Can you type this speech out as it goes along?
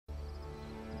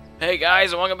Hey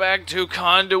guys, welcome back to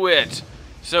Conduit.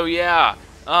 So yeah,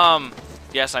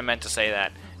 yes, I meant to say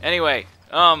that. Anyway,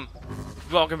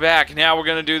 welcome back. Now we're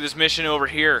gonna do this mission over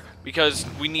here because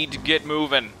we need to get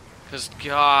moving. Cause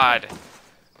God.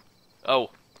 Oh,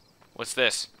 what's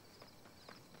this?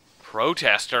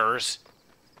 Protesters.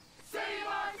 Save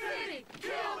our city!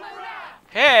 Kill the rat!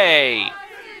 Hey. Save our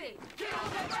city! Kill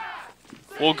the rat!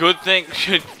 Well, good thing.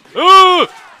 Ooh!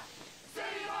 Save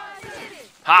our city!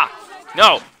 Ha!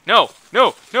 No! No!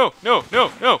 No! No! No!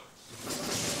 No! No!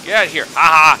 Get out of here!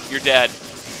 Haha! You're dead.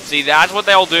 See, that's what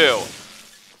they'll do.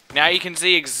 Now you can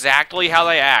see exactly how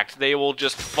they act. They will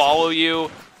just follow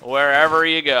you wherever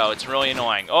you go. It's really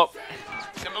annoying. Oh!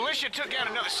 The militia took out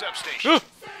another substation.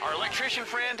 Our electrician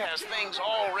friend has things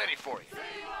all ready for you.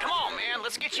 Come on, man.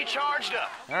 Let's get you charged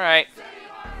up. All right.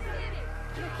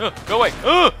 Go away!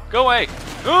 Go away!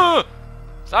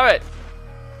 Stop it!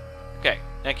 Okay,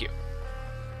 thank you.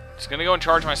 Just gonna go and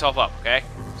charge myself up, okay?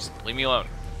 Just leave me alone.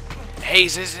 Hey,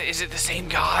 is it the same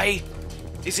guy?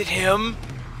 Is it him?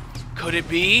 Could it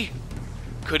be?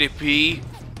 Could it be?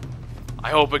 I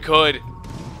hope it could.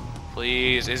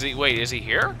 Please, is he? Wait, is he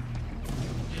here?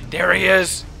 There he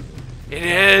is! It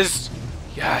is!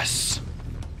 Yes!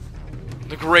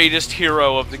 The greatest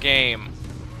hero of the game.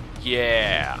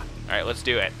 Yeah. Alright, let's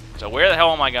do it. So where the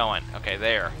hell am I going? Okay,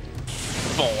 there.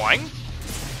 Boing!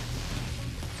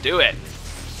 Do it.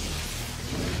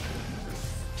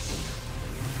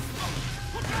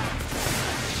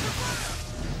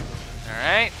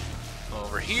 Alright.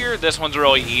 Over here. This one's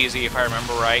really easy if I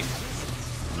remember right.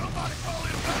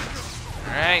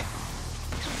 Alright.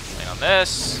 Land on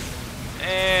this.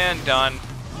 And done.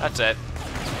 That's it.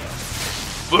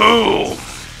 Boom!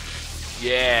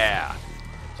 Yeah.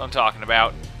 That's what I'm talking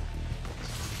about.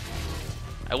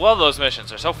 I love those missions.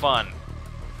 They're so fun.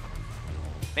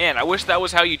 Man, I wish that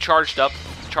was how you charged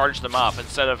them up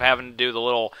instead of having to do the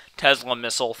little Tesla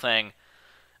missile thing.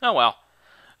 Oh well.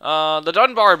 The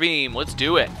Dunbar beam. Let's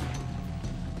do it.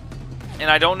 And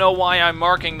I don't know why I'm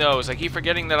marking those. I keep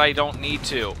forgetting that I don't need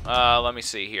to. Let me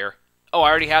see here. Oh, I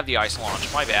already have the ice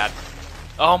launch. My bad.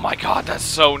 Oh my god, that's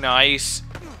so nice.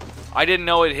 I didn't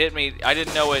know it hit me. I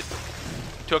didn't know it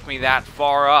took me that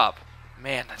far up.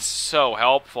 Man, that's so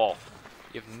helpful.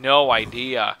 You have no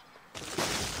idea.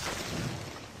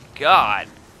 God.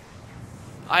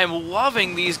 I am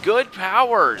loving these good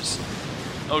powers.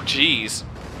 Oh, jeez.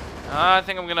 I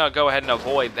think I'm going to go ahead and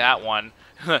avoid that one.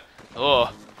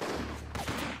 Ugh.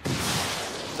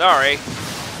 Sorry.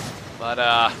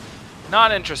 But,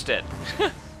 not interested.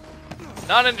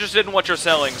 Not interested in what you're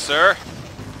selling, sir.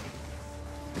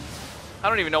 I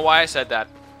don't even know why I said that.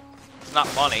 It's not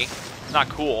funny. It's not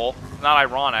cool. It's not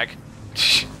ironic.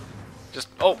 Just,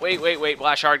 oh, wait,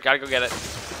 Flash Hard, gotta go get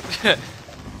it.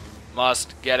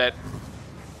 Must get it.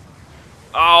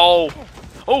 Oh!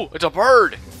 Oh, it's a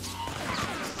bird!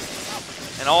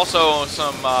 And also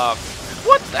some,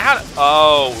 what the hell?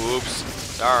 Oh, oops.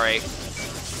 Sorry.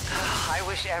 I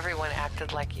wish everyone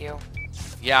acted like you.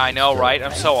 Yeah, I know, right?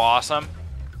 I'm so awesome.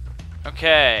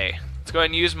 Okay. Let's go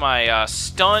ahead and use my,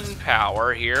 stun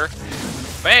power here.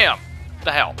 Bam! What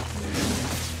the hell?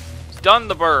 Stun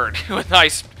the bird with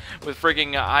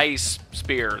freaking ice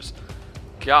spears.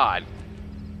 God.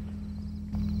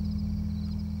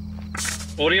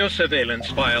 Audio surveillance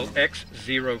file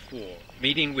X04.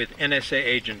 Meeting with NSA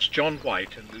agents John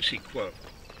White and Lucy Quo.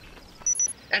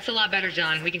 That's a lot better,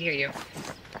 John. We can hear you.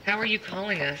 How are you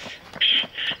calling us?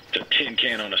 It's a tin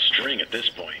can on a string at this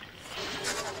point.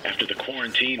 After the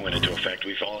quarantine went into effect,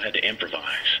 we've all had to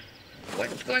improvise.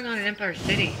 What's going on in Empire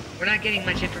City? We're not getting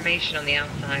much information on the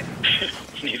outside.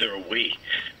 Neither are we.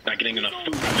 Not getting enough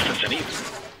food for us either.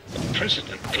 The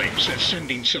president claims they're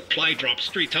sending supply drops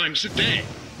 3 times a day.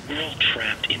 We're all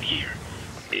trapped in here.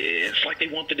 It's like they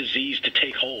want the disease to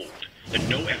take hold. There are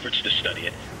no efforts to study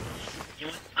it. You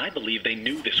know what? I believe they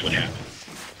knew this would happen.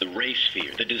 The race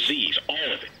fear, the disease,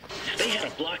 all of it. They had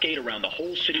a blockade around the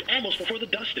whole city almost before the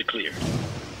dust had cleared.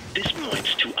 This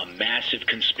points to a massive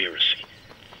conspiracy.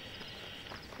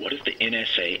 What if the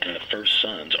NSA and the First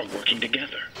Sons are working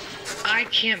together? I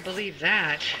can't believe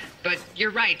that. But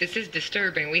you're right, this is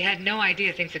disturbing. We had no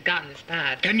idea things had gotten this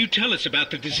bad. Can you tell us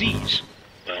about the disease?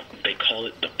 Well, they call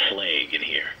it the plague in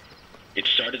here. It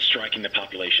started striking the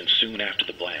population soon after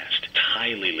the blast. It's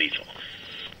highly lethal.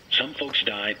 Some folks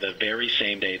died the very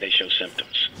same day they show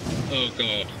symptoms. Oh,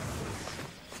 God.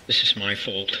 This is my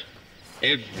fault.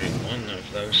 Every one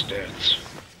of those deaths.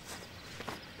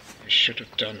 I should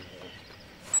have done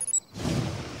more.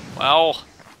 Well.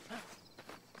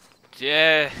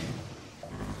 Yeah.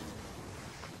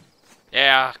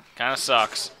 Yeah, kinda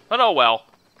sucks. But oh well.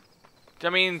 I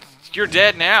mean, you're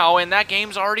dead now, and that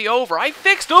game's already over. I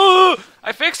fixed all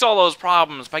those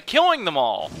problems by killing them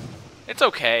all. It's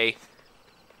okay.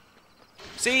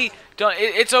 See?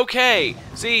 It's okay.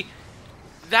 See?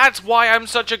 That's why I'm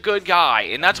such a good guy,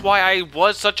 and that's why I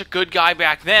was such a good guy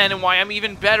back then, and why I'm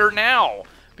even better now.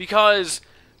 Because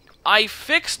I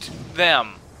fixed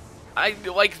them.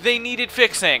 Like, they needed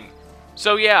fixing.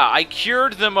 So yeah, I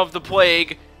cured them of the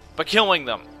plague by killing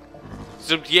them.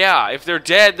 So yeah, if they're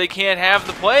dead, they can't have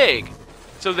the plague.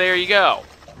 So there you go.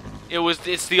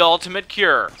 It's the ultimate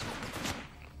cure.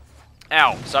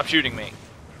 Ow, stop shooting me.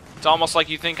 It's almost like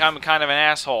you think I'm kind of an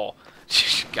asshole.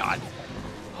 God.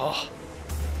 Oh.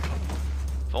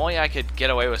 If only I could get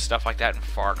away with stuff like that in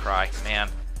Far Cry, man.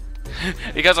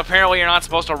 Because apparently you're not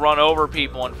supposed to run over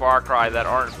people in Far Cry that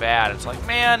aren't bad. It's like,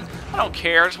 man, I don't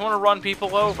care, I just want to run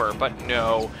people over. But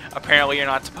no, apparently you're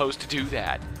not supposed to do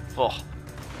that. Ugh. What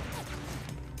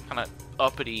kind of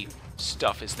uppity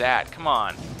stuff is that? Come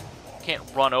on. Can't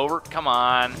run over? Come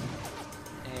on.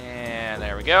 And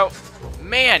there we go.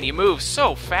 Man, you move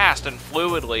so fast and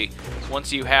fluidly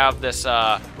once you have this,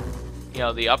 you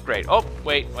know, the upgrade. Oh,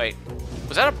 wait.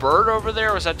 Was that a bird over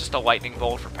there, or was that just a lightning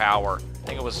bolt for power? I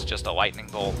think it was just a lightning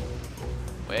bolt.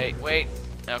 Wait.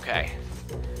 Okay.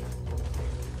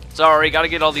 Sorry, gotta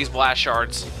get all these blast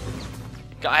shards.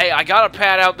 Hey, I gotta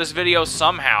pad out this video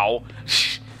somehow.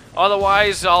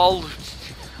 Otherwise, I'll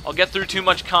get through too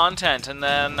much content, and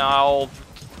then I'll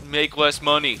make less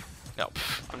money. No,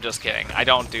 I'm just kidding. I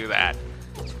don't do that.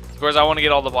 Of course, I want to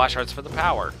get all the blast shards for the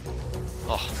power.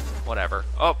 Oh, whatever.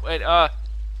 Oh, wait,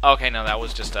 okay, no, that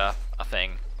was just a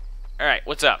thing. Alright,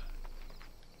 what's up?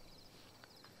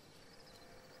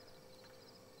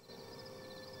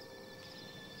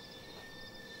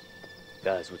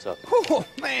 Guys, what's up? Oh,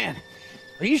 man.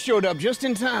 Well, you showed up just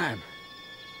in time.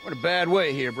 What a bad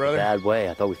way here, brother. Bad way?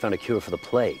 I thought we found a cure for the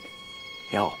plague.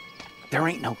 Yo, there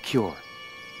ain't no cure.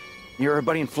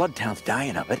 Everybody in Floodtown's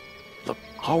dying of it. Look,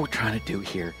 all we're trying to do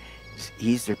here is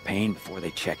ease their pain before they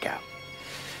check out.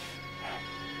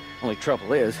 Only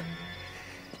trouble is,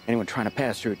 anyone trying to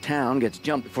pass through town gets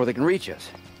jumped before they can reach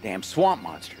us. Damn swamp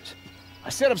monsters. I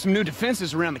set up some new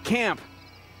defenses around the camp.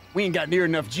 We ain't got near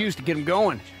enough juice to get them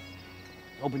going.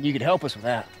 Hoping you could help us with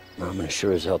that. I'm gonna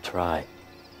sure as hell try.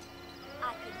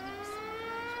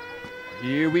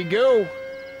 Here we go.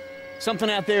 Something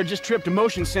out there just tripped a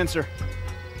motion sensor.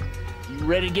 You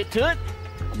ready to get to it?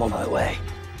 I'm on my way.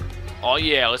 Oh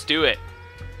yeah, let's do it.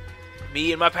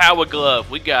 Me and my power glove,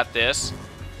 we got this.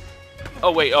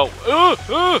 Oh wait,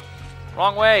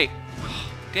 wrong way.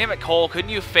 Damn it, Cole, couldn't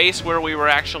you face where we were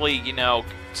actually, you know,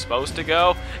 supposed to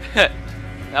go? That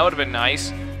would have been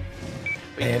nice.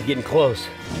 Hey, I'm getting close.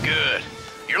 Good.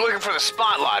 You're looking for the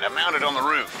spotlight I mounted on the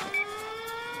roof.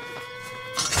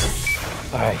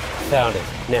 Alright, found it.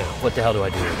 Now, what the hell do I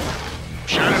do?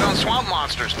 Shine it on swamp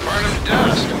monsters, burn them to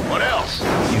dust. What else?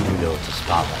 You do know it's a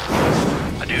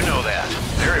spotlight. I do know that.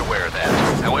 Very aware of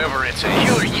that. However, it's a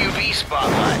killer UV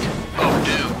spotlight. Oh,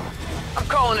 dude. I'm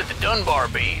calling it the Dunbar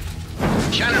beam.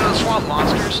 Shine it on swamp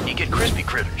monsters, you get crispy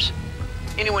critters.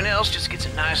 Anyone else just gets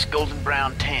a nice golden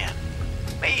brown tan.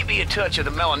 Maybe a touch of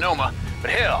the melanoma,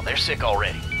 but hell, they're sick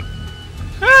already.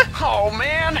 Oh,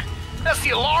 man. That's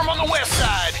the alarm on the west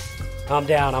side. Calm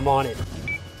down, I'm on it.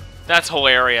 That's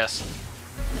hilarious.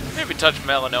 Maybe touch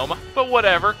melanoma, but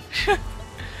whatever.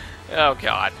 Oh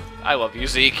god. I love you,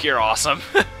 Zeke. You're awesome.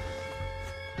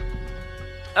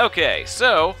 Okay,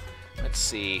 so, let's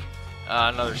see.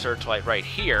 Another searchlight right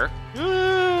here.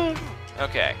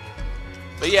 Okay.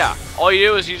 But yeah, all you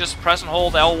do is you just press and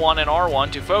hold L1 and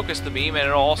R1 to focus the beam, and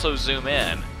it'll also zoom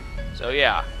in. So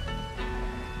yeah.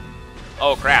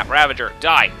 Oh crap, Ravager,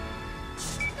 die!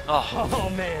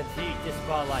 Oh man, Zeke, this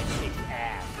spotlight kicks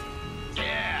ass.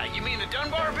 Yeah, you mean the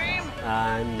Dunbar beam?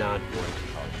 I'm not going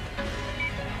to call it.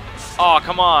 Oh,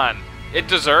 come on. It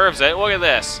deserves it. Look at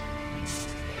this.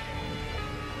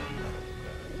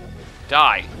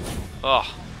 Die. Ugh.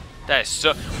 That is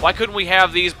so... Why couldn't we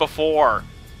have these before?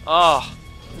 Ugh.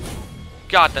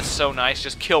 God, that's so nice.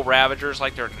 Just kill Ravagers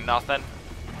like they're nothing.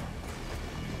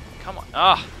 Come on.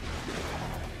 Ugh.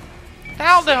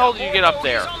 How the hell did you get up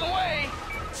there?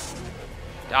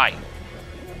 Die.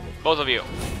 Both of you.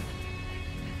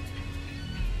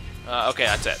 Okay,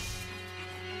 that's it.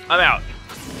 I'm out.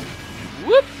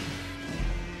 Whoop.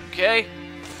 Okay.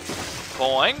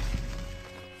 Boing.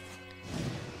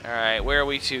 Alright, where are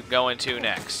we going to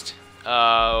next?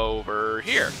 Over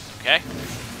here. Okay.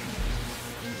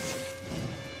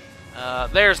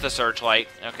 There's the searchlight.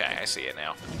 Okay, I see it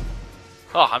now.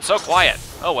 Oh, I'm so quiet.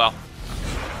 Oh, well.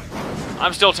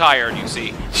 I'm still tired, you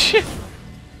see.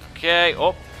 Okay.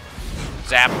 Oh.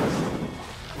 Zap.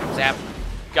 Zap.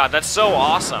 God, that's so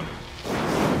awesome.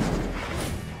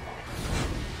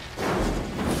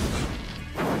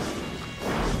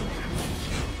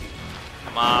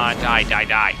 Come on, die, die,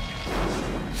 die.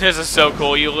 This is so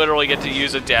cool. You literally get to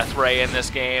use a death ray in this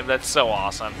game. That's so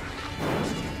awesome.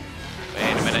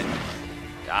 Wait a minute.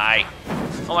 Die.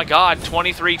 Oh my god,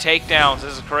 23 takedowns.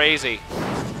 This is crazy.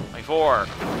 24,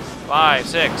 5,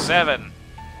 6, 7.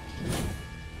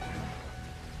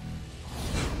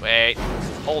 Wait.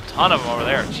 Whole ton of them over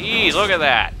there. Jeez, look at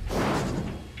that.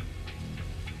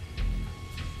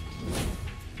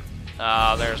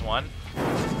 There's one.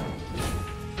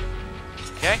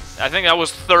 Okay, I think that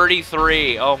was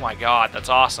 33. Oh my god, that's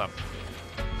awesome.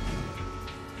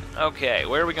 Okay,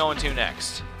 where are we going to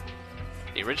next?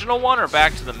 The original one or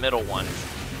back to the middle one?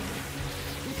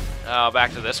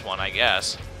 Back to this one, I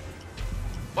guess.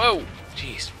 Whoa,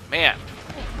 jeez, man.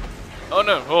 Oh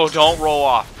no, oh, don't roll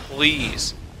off,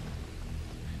 please.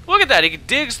 Look at that, he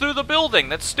digs through the building.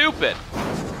 That's stupid.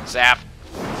 Zap.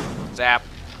 Zap.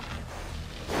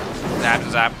 Zap,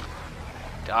 zap.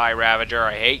 Die, Ravager,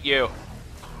 I hate you.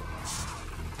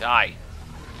 Die.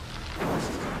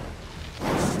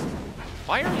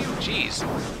 Why are you? Jeez.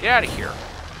 Get out of here.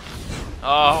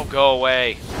 Oh, go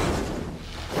away.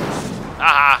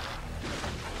 Aha!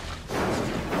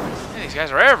 Man, these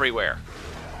guys are everywhere.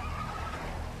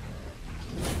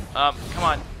 Come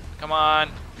on. Come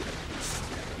on.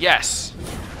 Yes.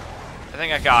 I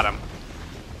think I got him.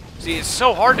 See, it's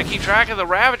so hard to keep track of the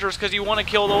Ravagers because you want to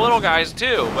kill the little guys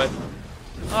too, but...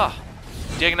 Oh.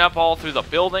 Digging up all through the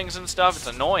buildings and stuff, it's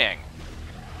annoying.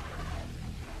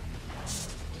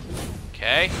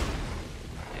 Okay.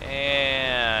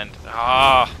 And...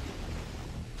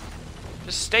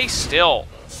 just stay still.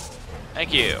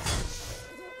 Thank you.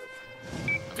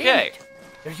 Okay.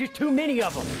 There's just too many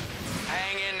of them.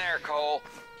 Hang in there, Cole.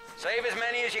 Save as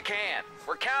many as you can.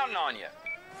 We're counting on you.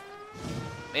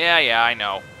 Yeah, I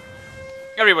know.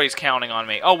 Everybody's counting on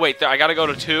me. Oh, wait, I gotta go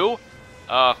to 2?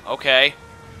 Okay.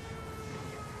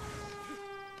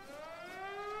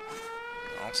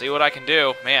 I'll see what I can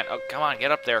do. Man, oh, come on,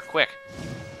 get up there, quick.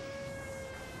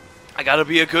 I gotta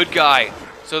be a good guy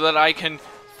so that I can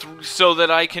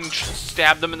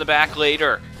stab them in the back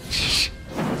later.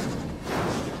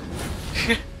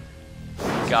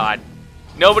 God.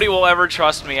 Nobody will ever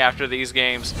trust me after these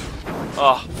games.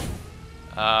 Oh.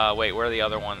 Wait, where are the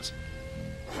other ones?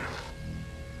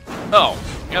 Oh,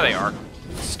 here they are.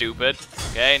 Stupid.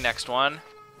 Okay, next one.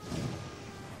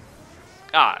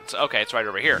 It's okay, it's right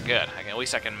over here. Good. At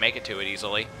least I can make it to it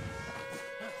easily.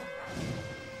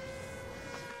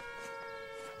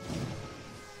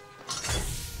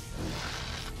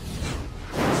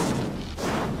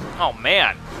 Oh,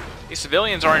 man. These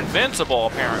civilians are invincible,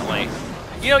 apparently.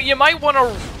 You know, you might want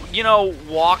to,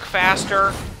 walk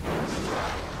faster.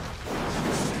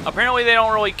 Apparently they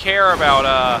don't really care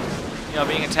about,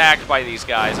 being attacked by these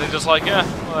guys. They're just like,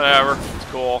 whatever. It's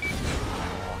cool.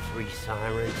 Oh, 3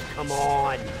 sirens, come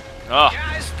on. Ugh.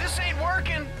 Guys, this ain't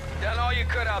working. Done all you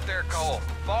could out there, Cole.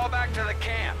 Fall back to the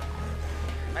camp.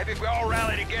 Maybe if we all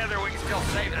rally together, we can still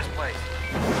save this place.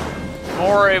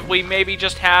 Or if we maybe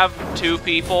just have 2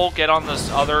 people get on this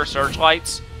other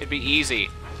searchlights, it'd be easy.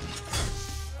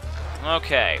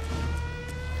 Okay.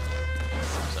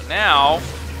 So now,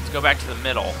 let's go back to the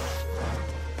middle.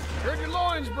 Gird your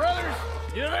loins, brothers.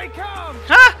 Here they come.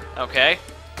 Ha! Okay.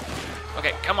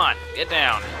 Okay, come on. Get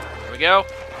down. Here we go.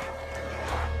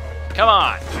 Come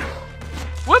on.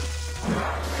 Whoop!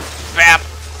 Bap!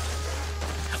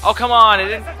 Oh, come on. It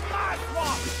didn't...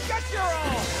 Get your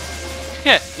own.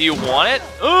 Yeah, do you want it?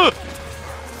 Ugh!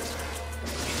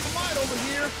 Come on over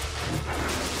here.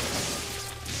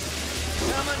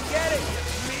 Come and get it, you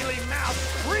mealy mouth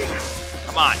freak.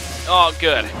 Come on. Oh,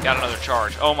 good. Got another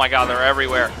charge. Oh my god, they're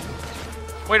everywhere.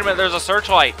 Wait a minute, there's a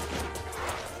searchlight.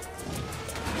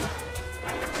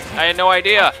 I had no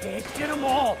idea. Can't get them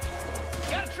all.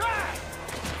 Gotta try.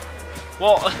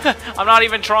 Well, I'm not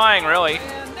even trying, really.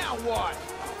 And now what?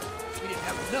 We didn't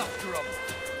have enough trouble.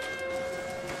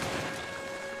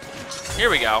 Here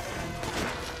we go.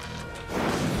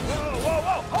 Whoa, whoa,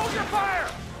 whoa! Hold your fire!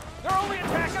 They're only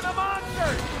attacking the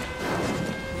monsters!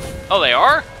 Oh, they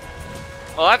are?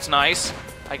 Well, that's nice,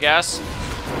 I guess.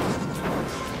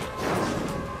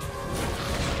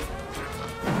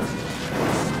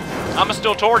 I'ma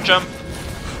still torch him.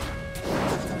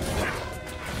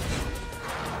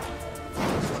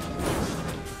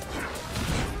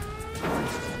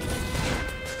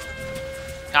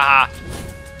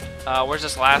 Haha. Where's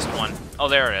this last one? Oh,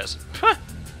 there it is.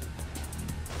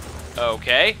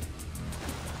 Okay.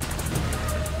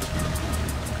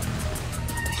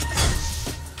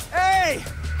 Hey!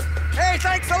 Hey,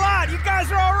 thanks a lot! You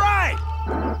guys are alright!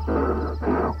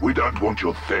 We don't want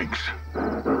your thanks.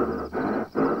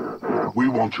 We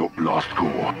want your blast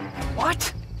core.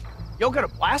 What? Yo got a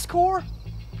blast core?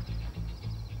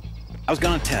 I was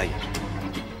gonna tell you.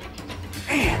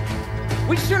 Man,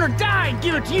 we sooner die and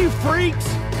give it to you freaks!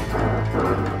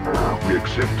 We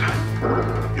accept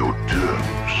your terms.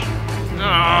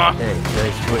 Hey,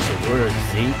 nice choice of words,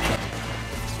 Zeke.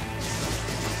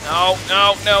 No,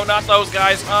 no, no, not those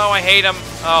guys. Oh, I hate them.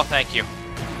 Oh, thank you.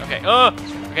 Okay,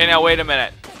 okay, now wait a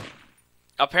minute.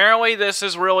 Apparently this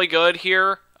is really good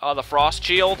here. The Frost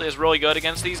Shield is really good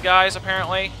against these guys,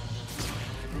 apparently.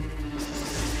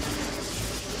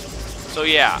 So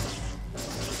yeah.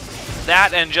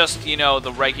 That and just, you know,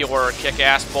 the regular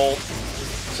kick-ass bolt.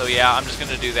 So yeah, I'm just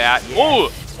gonna do that. Yeah. Ooh!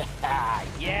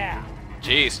 Yeah.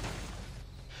 Jeez.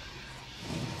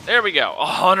 There we go.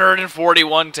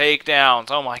 141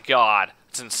 takedowns. Oh my god.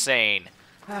 It's insane.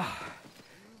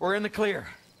 We're in the clear.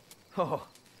 Oh,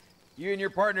 you and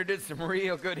your partner did some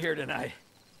real good here tonight.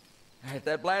 All right,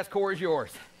 that blast core is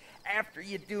yours. After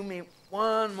you do me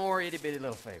one more itty-bitty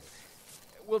little favor.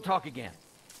 We'll talk again.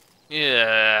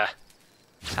 Yeah.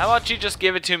 How about you just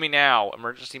give it to me now?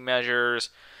 Emergency measures.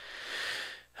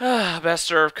 Best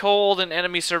served cold and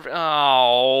enemy served.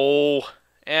 Oh.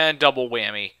 And double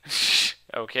whammy.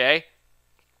 Okay.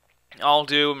 I'll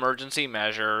do emergency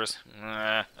measures.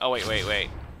 Oh, wait.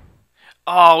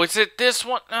 Oh, is it this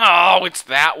one? Oh, it's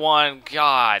that one.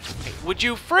 God. Would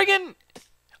you friggin...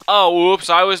 Oh, oops.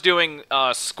 I was doing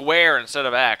square instead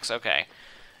of X. Okay.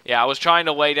 Yeah, I was trying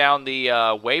to lay down the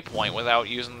waypoint without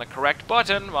using the correct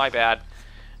button. My bad.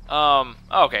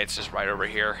 Okay, it's just right over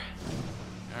here.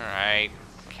 Alright.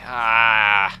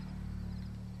 Ah.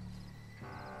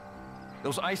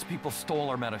 Those ice people stole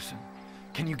our medicine.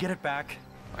 Can you get it back?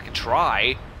 I can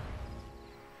try.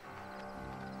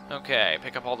 Okay,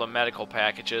 pick up all the medical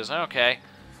packages. Okay.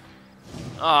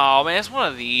 Oh, man, it's one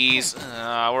of these.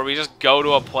 Where we just go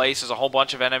to a place, there's a whole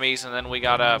bunch of enemies, and then we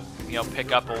gotta, you know,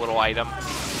 pick up a little item.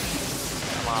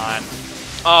 Come on.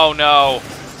 Oh, no.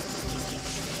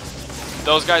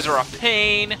 Those guys are a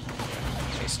pain.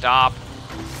 Okay, stop.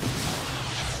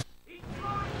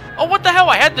 Oh, what the hell?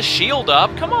 I had the shield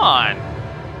up. Come on.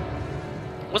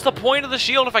 What's the point of the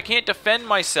shield if I can't defend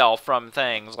myself from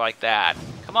things like that?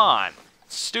 Come on.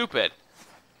 It's stupid.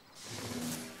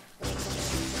 Okay,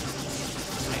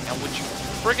 now would you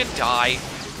friggin' die?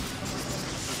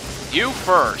 You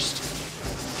first.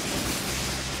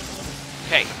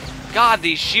 Okay. God,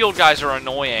 these shield guys are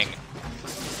annoying.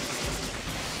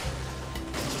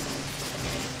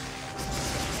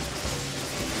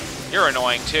 You're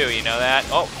annoying too, you know that?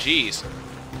 Oh, jeez.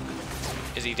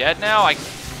 Is he dead now? I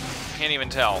can't even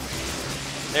tell.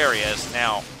 There he is,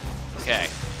 now. Okay.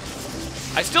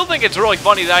 I still think it's really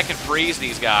funny that I can freeze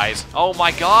these guys. Oh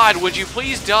my god, would you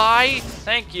please die?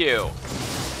 Thank you.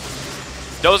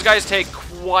 Those guys take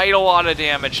quite a lot of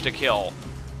damage to kill.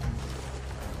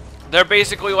 They're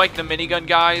basically like the minigun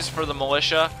guys for the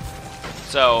militia.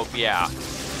 So, yeah.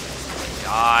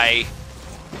 Die.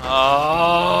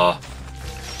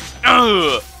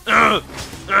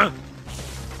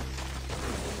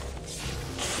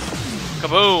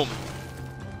 Kaboom!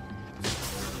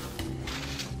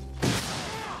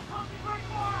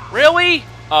 Really?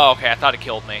 Oh, okay, I thought it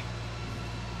killed me.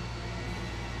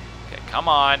 Okay, come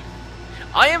on.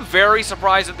 I am very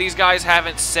surprised that these guys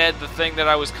haven't said the thing that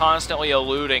I was constantly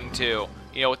alluding to.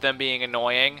 You know, with them being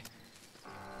annoying.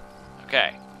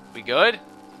 Okay, we good?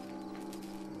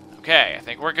 Okay, I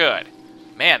think we're good.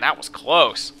 Man, that was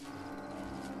close.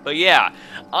 But yeah,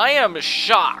 I am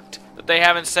shocked that they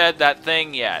haven't said that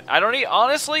thing yet. I don't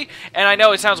honestly, and I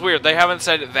know it sounds weird, they haven't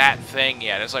said that thing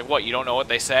yet. It's like, what, you don't know what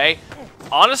they say?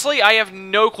 Honestly, I have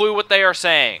no clue what they are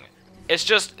saying. It's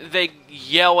just, they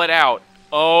yell it out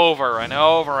over and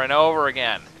over and over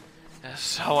again. It's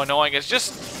so annoying. It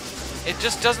just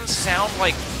doesn't sound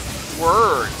like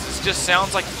words. It just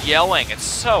sounds like yelling. It's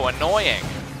so annoying.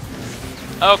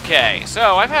 Okay,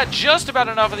 so I've had just about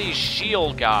enough of these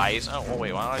shield guys. Oh, well,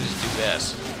 wait, why don't I just do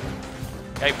this?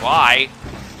 Okay, bye.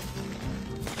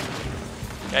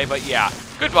 Okay, but yeah,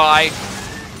 goodbye.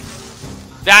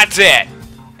 That's it.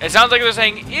 It sounds like they're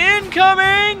saying,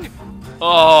 incoming!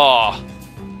 Oh.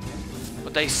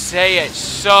 But they say it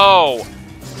so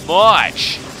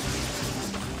much.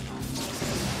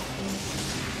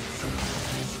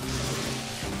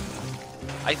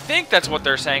 I think that's what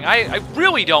they're saying. I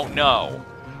really don't know.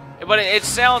 But it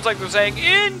sounds like they're saying,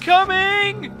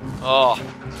 incoming! Oh.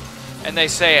 And they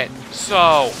say it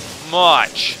so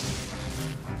much.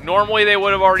 Normally they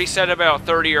would have already said it about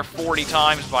 30 or 40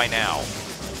 times by now.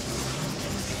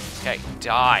 Okay,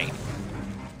 die.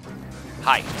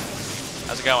 Hi.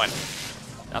 How's it going?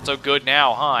 Not so good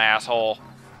now, huh, asshole?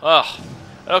 Ugh.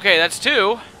 Okay, that's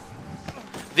 2.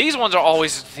 These ones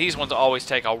always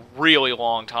take a really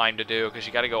long time to do because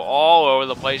you got to go all over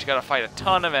the place. You got to fight a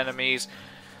ton of enemies.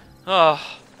 Ugh.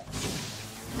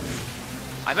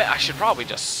 I bet I should probably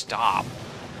just stop.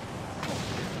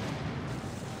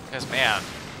 Because, man,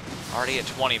 already at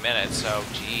 20 minutes, so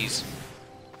jeez.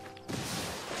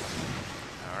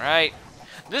 Alright.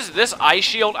 This ice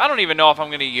shield, I don't even know if I'm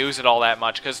going to use it all that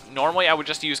much, because normally I would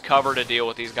just use cover to deal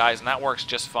with these guys, and that works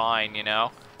just fine, you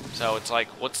know? So it's like,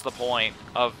 what's the point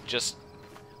of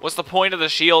the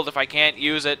shield if I can't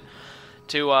use it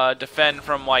to defend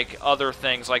from, like, other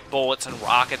things, like bullets and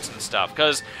rockets and stuff?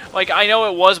 Because, like, I know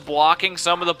it was blocking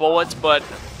some of the bullets, but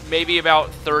maybe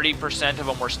about 30% of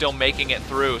them were still making it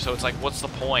through, so it's like, what's the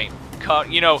point?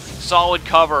 You know, solid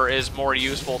cover is more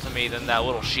useful to me than that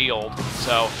little shield,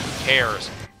 so who cares?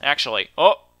 Actually,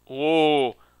 oh,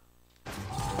 whoa,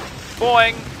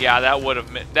 boing! Yeah, that would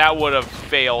have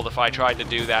failed if I tried to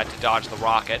do that to dodge the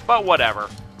rocket, but whatever.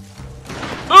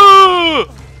 Ooh!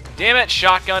 Damn it,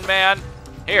 shotgun man!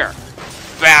 Here,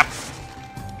 bap!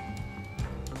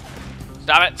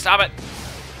 Stop it! Stop it!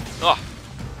 Oh,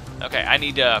 okay. I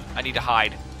need to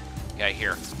hide. Okay,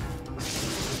 here.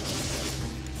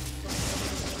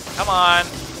 Come on.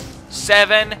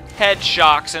 7 head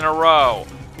shocks in a row.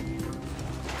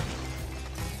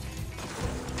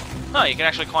 Huh, you can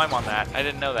actually climb on that. I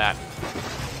didn't know that.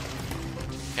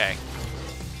 Okay.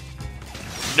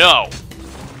 No!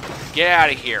 Get out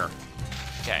of here.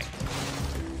 Okay.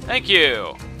 Thank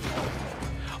you.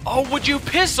 Oh, would you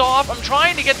piss off? I'm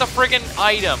trying to get the friggin'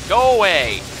 item. Go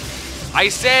away. I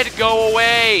said go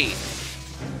away.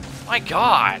 My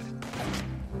God.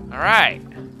 Alright.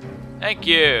 Thank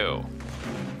you.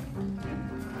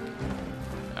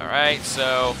 Alright,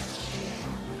 so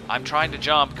I'm trying to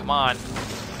jump. Come on.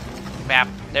 Map.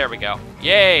 There we go.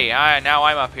 Yay! Now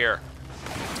I'm up here.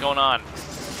 What's going on?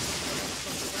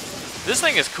 This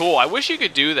thing is cool. I wish you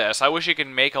could do this. I wish you could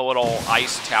make a little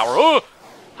ice tower. Oh!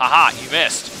 Haha, you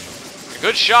missed. A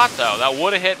good shot, though. That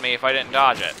would have hit me if I didn't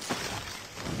dodge it.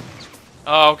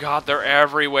 Oh, God, they're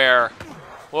everywhere.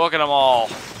 Look at them all.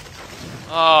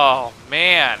 Oh,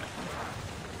 man.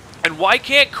 And why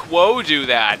can't Quo do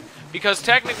that? Because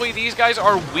technically these guys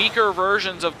are weaker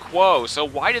versions of Quo, so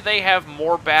why do they have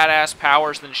more badass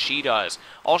powers than she does?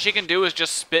 All she can do is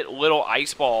just spit little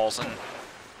ice balls and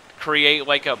create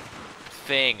like a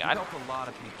thing.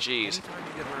 Jeez.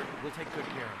 We'll take good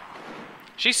care of her.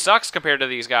 She sucks compared to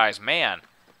these guys, man.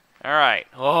 Alright.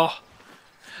 Oh.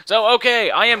 So,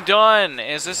 okay, I am done.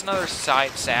 Is this another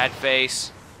sad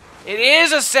face? It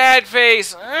is a sad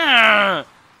face! Ugh.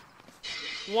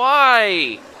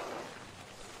 Why?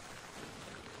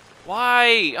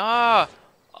 Why?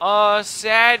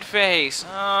 Sad face.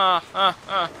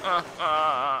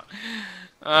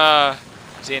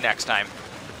 See you next time.